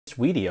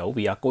video,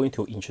 we are going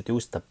to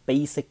introduce the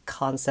basic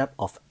concept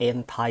of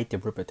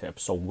antiderivative.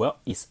 So what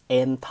is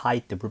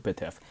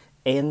antiderivative?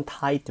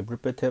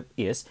 Antiderivative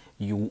is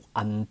you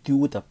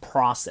undo the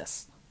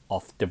process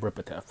of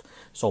derivative.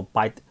 So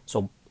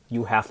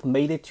you have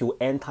made it to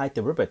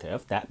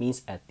antiderivative. That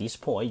means at this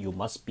point you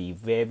must be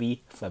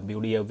very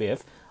familiar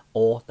with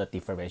all the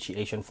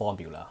differentiation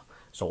formula.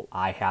 So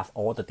I have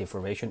all the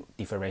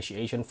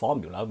differentiation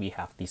formula we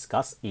have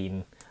discussed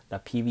in the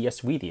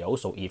previous video.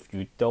 So if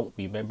you don't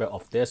remember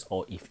of this,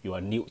 or if you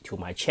are new to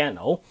my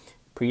channel,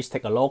 please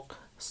take a look.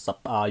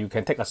 You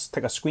can take a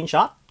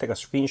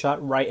screenshot,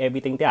 write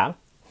everything down.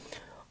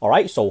 All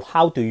right, so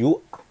how do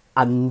you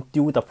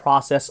undo the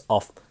process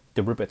of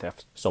derivative?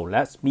 So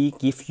let me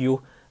give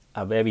you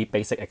a very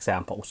basic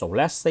example. So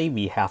let's say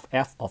we have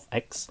f of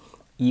x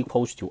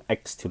equals to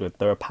x to the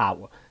third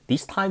power.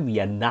 This time we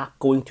are not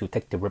going to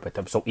take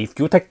derivative. So if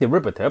you take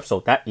derivative, so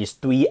that is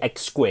 3x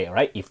squared,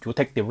 right? If you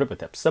take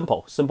derivative,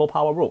 simple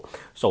power rule.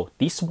 So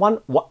this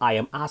one, what I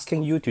am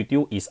asking you to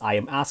do is I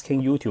am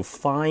asking you to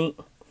find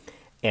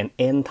an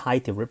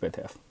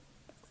antiderivative.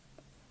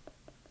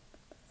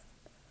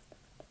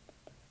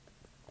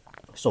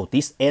 So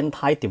this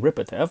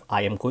antiderivative,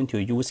 I am going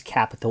to use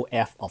capital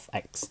F of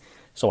x.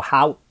 So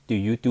how do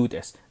you do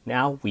this?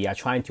 Now we are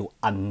trying to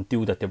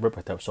undo the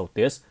derivative. So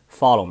this,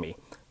 follow me.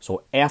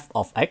 So f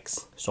of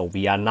x, so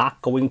we are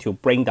not going to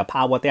bring the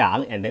power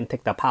down and then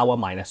take the power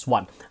minus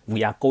 1.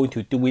 We are going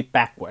to do it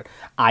backward.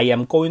 I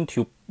am going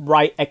to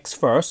write x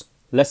first.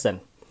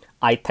 Listen,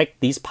 I take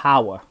this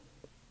power,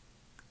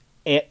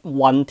 add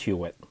 1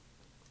 to it,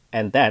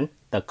 and then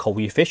the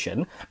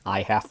coefficient,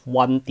 I have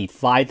 1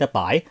 divided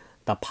by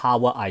the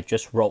power I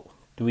just wrote,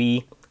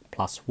 3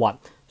 plus 1.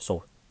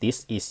 So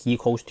this is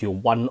equals to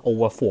 1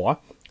 over 4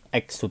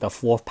 x to the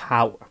 4th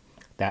power.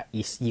 That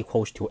is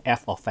equals to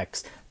f of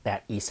x.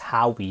 That is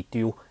how we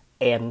do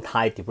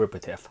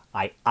antiderivative.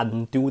 I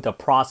undo the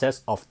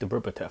process of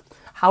derivative.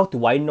 How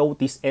do I know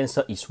this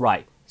answer is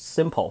right?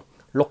 Simple.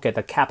 Look at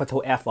the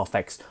capital F of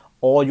x.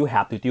 All you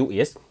have to do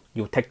is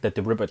you take the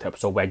derivative.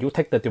 So when you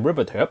take the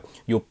derivative,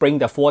 you bring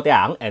the 4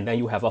 down, and then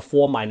you have a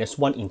 4 minus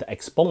 1 in the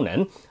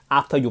exponent.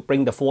 After you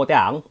bring the 4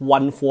 down,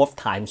 1/4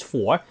 times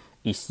 4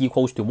 is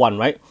equals to 1,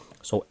 right?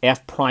 So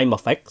f prime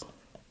of x,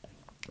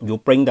 you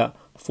bring the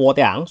 4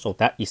 down, so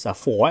that is a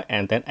 4,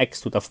 and then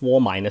x to the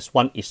 4 minus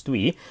 1 is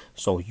 3,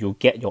 so you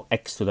get your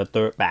x to the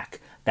third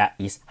back. That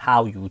is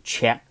how you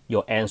check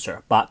your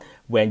answer. But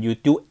when you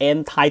do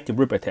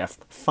antiderivative,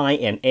 find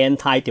an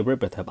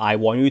antiderivative, I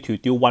want you to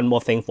do one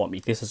more thing for me.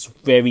 This is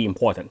very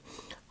important.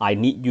 I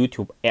need you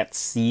to add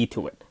c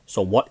to it.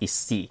 So what is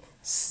c?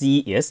 C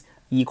is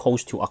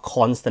equals to a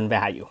constant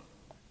value.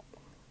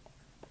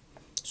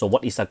 So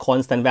what is a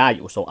constant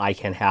value? So I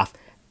can have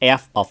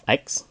f of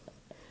x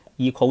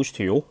equals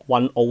to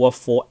 1 over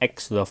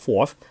 4x to the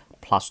 4th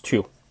plus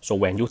 2. So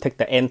when you take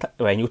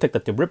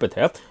the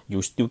derivative,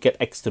 you still get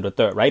x to the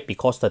third, right?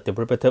 Because the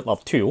derivative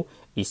of 2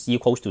 is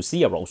equals to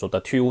 0. So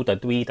the 2, the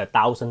 3, the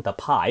 1,000, the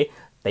pi,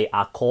 they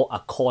are called a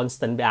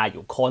constant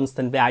value.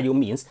 Constant value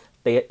means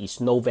there is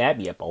no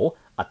variable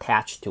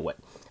attached to it.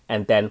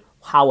 And then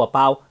how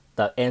about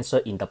the answer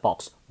in the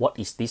box? What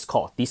is this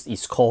called? This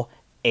is called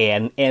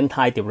an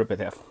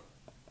antiderivative.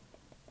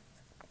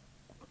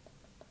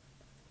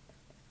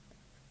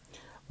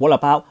 What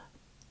about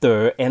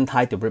the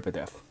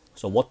antiderivative?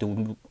 So what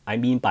do I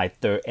mean by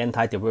the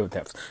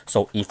antiderivative?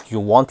 So if you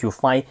want to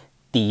find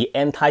the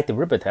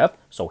antiderivative,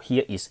 so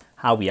here is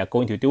how we are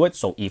going to do it.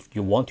 So if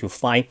you want to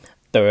find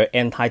the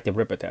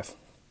antiderivative,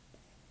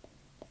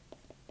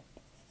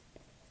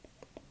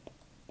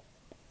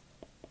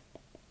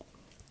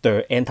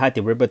 the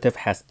antiderivative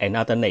has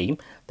another name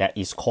that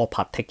is called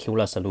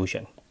particular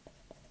solution.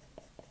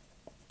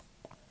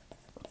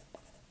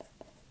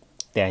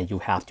 Then you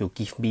have to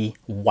give me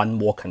one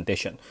more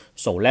condition.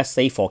 So let's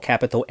say for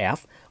capital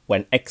F,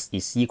 when x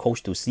is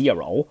equals to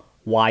 0,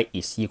 y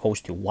is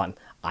equals to 1.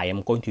 I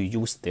am going to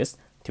use this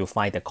to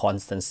find the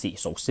constant c.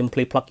 So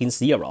simply plug in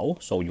 0.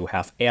 So you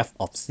have f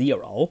of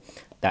 0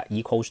 that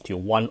equals to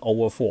 1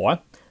 over 4,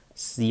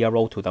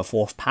 0 to the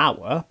 4th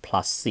power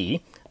plus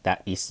c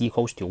that is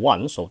equals to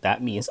 1. So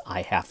that means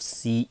I have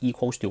c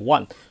equals to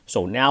 1.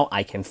 So now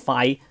I can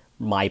find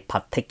my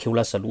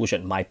particular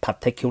solution. My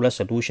particular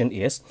solution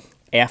is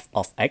f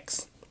of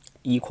x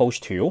equals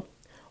to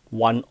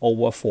 1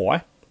 over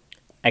 4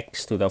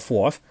 x to the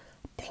 4th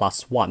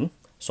plus 1.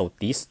 So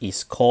this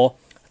is called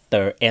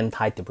the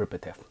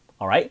antiderivative.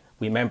 All right,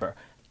 remember,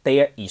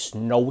 there is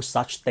no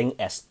such thing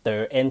as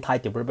the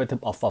antiderivative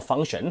of a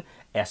function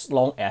as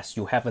long as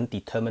you haven't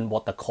determined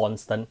what the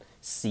constant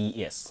c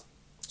is.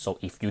 So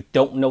if you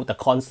don't know the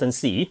constant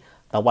c,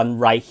 the one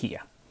right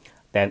here,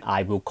 then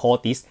I will call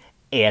this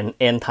an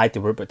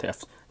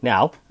antiderivative.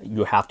 Now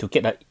you have to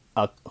get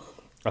a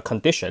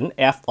condition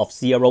f of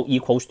 0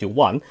 equals to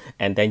 1,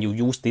 and then you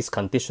use this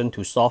condition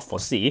to solve for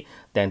c,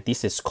 then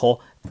this is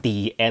called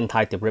the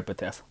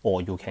antiderivative,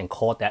 or you can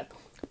call that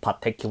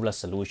particular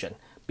solution.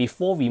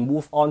 Before we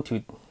move on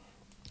to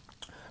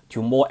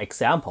more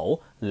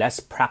example, let's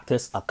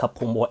practice a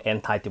couple more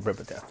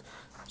antiderivative.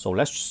 So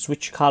let's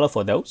switch color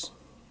for those.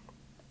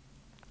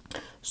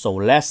 So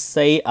let's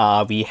say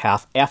we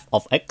have f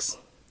of x.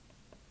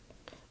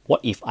 What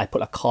if I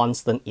put a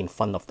constant in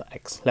front of the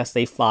x? Let's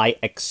say phi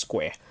x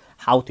squared.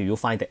 How do you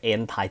find the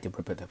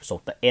antiderivative?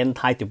 So the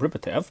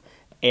antiderivative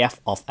f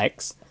of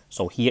x.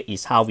 So here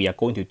is how we are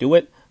going to do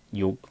it.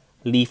 You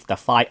leave the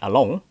phi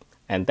alone.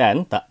 And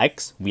then the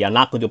x, we are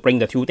not going to bring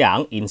the 2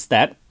 down.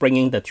 Instead,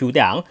 bringing the 2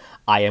 down,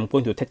 I am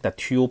going to take the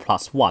 2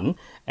 plus 1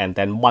 and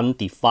then 1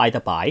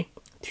 divided by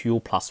 2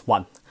 plus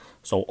 1.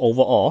 So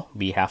overall,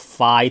 we have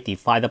phi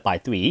divided by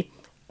 3,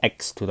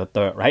 x to the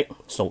third, right?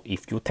 So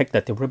if you take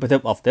the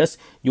derivative of this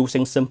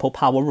using simple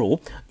power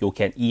rule, you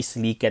can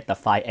easily get the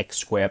phi x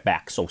squared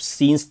back. So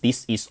since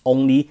this is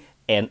only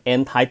an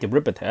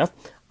antiderivative,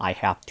 I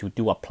have to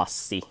do a plus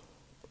c.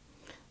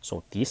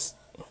 So this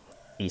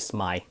is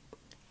my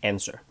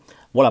answer.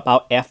 What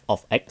about f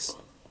of x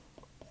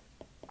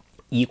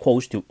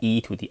equals to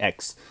e to the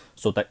x?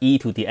 So the e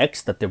to the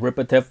x, the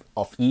derivative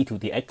of e to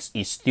the x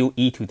is still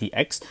e to the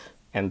x.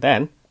 And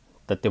then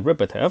the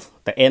derivative,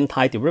 the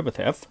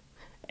antiderivative,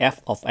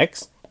 f of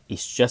x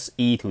is just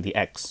e to the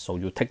x. So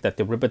you take the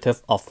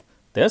derivative of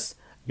this,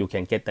 you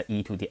can get the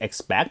e to the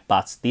x back.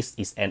 But this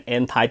is an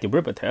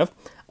antiderivative.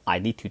 I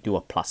need to do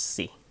a plus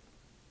c.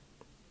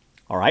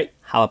 All right,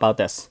 how about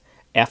this?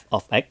 F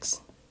of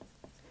x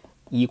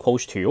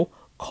equals to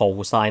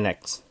cosine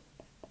x.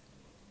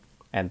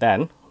 And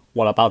then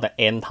what about the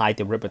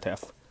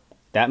antiderivative?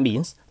 That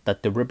means the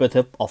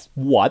derivative of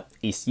what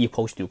is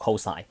equals to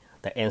cosine?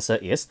 The answer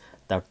is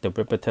the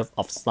derivative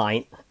of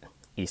sine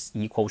is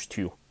equals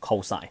to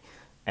cosine.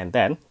 And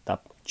then the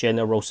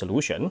general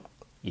solution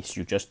is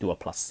you just do a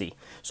plus c.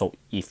 So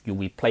if you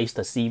replace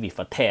the c with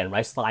a tan,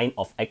 right? Sine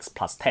of x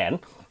plus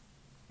tan,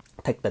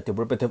 take the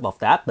derivative of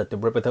that. The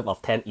derivative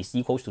of tan is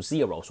equals to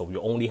 0. So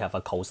you only have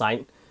a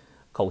cosine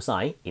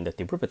in the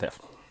derivative.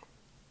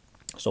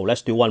 So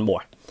let's do one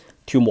more.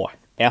 2 more.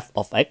 F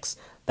of x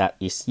that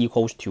is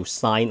equals to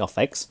sine of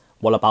x.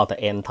 What about the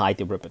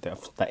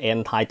antiderivative? The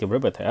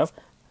antiderivative,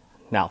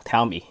 now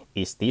tell me,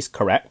 is this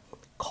correct?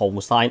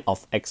 Cosine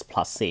of x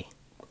plus c.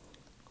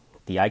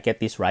 Did I get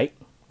this right?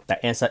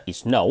 The answer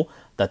is no.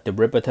 The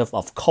derivative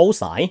of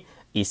cosine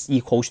is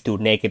equals to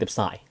negative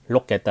sine.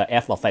 Look at the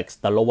f of x,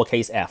 the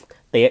lowercase f.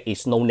 There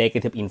is no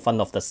negative in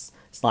front of the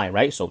sign,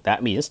 right? So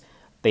that means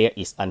there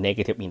is a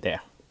negative in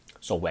there.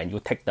 So when you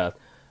take the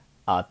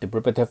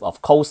derivative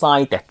of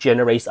cosine, that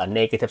generates a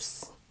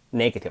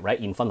negative, right?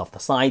 In front of the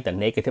sign, the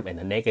negative and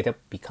the negative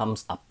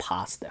becomes a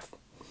positive.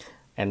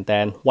 And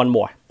then one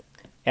more.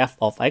 F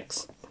of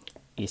x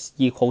is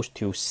equals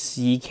to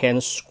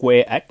secant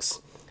square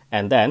x.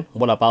 And then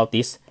what about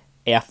this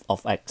f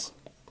of x?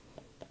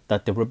 The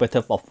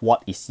derivative of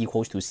what is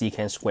equals to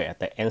secant square?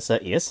 The answer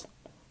is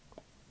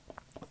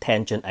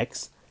tangent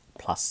x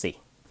plus c.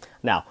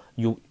 Now,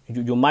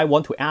 you might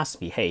want to ask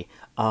me, hey,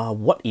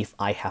 what if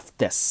I have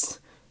this?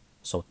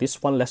 So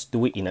this one, let's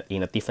do it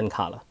in a different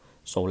color.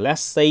 So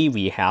let's say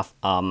we have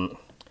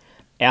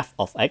f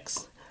of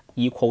x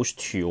equals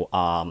to,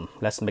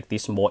 let's make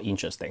this more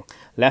interesting.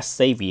 Let's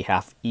say we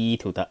have e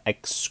to the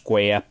x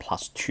squared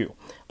plus 2.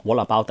 What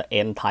about the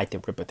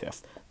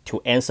antiderivative?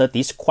 To answer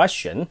this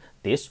question,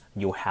 we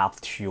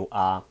have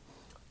to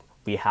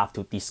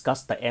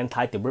discuss the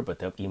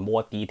antiderivative in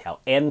more detail.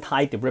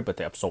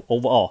 Antiderivative, so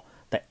overall,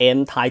 the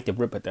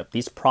antiderivative,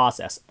 this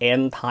process,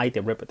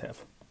 antiderivative.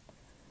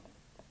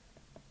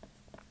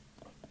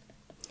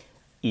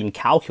 In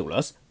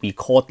calculus, we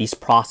call this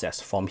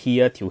process from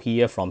here to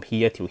here, from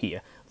here to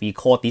here. We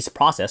call this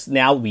process,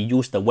 now we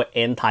use the word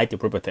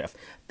antiderivative.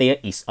 There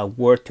is a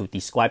word to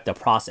describe the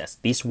process.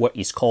 This word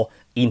is called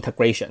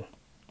integration,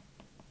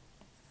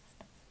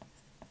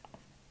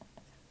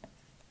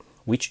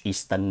 which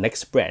is the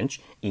next branch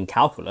in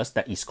calculus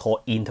that is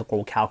called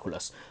integral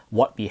calculus.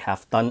 What we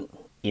have done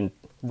in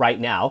right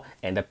now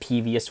and the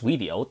previous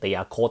video, they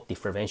are called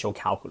differential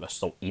calculus.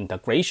 So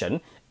integration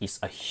is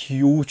a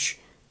huge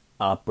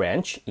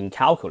branch in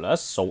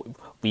calculus. So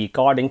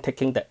regarding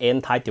taking the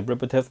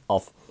antiderivative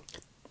of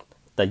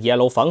the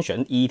yellow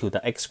function e to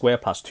the x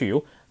squared plus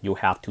 2, you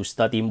have to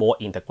study more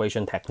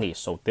integration techniques.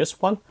 So this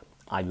one,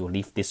 I will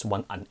leave this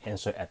one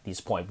unanswered at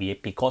this point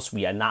because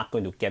we are not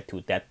going to get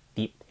to that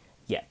deep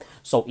yet.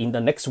 So in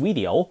the next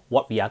video,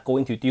 what we are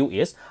going to do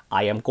is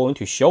I am going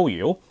to show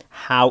you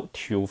how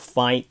to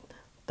find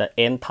the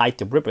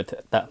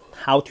antiderivative,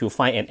 how to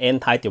find an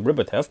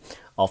antiderivative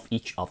of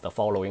each of the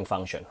following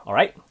function. All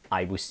right,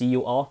 I will see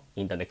you all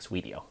in the next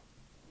video.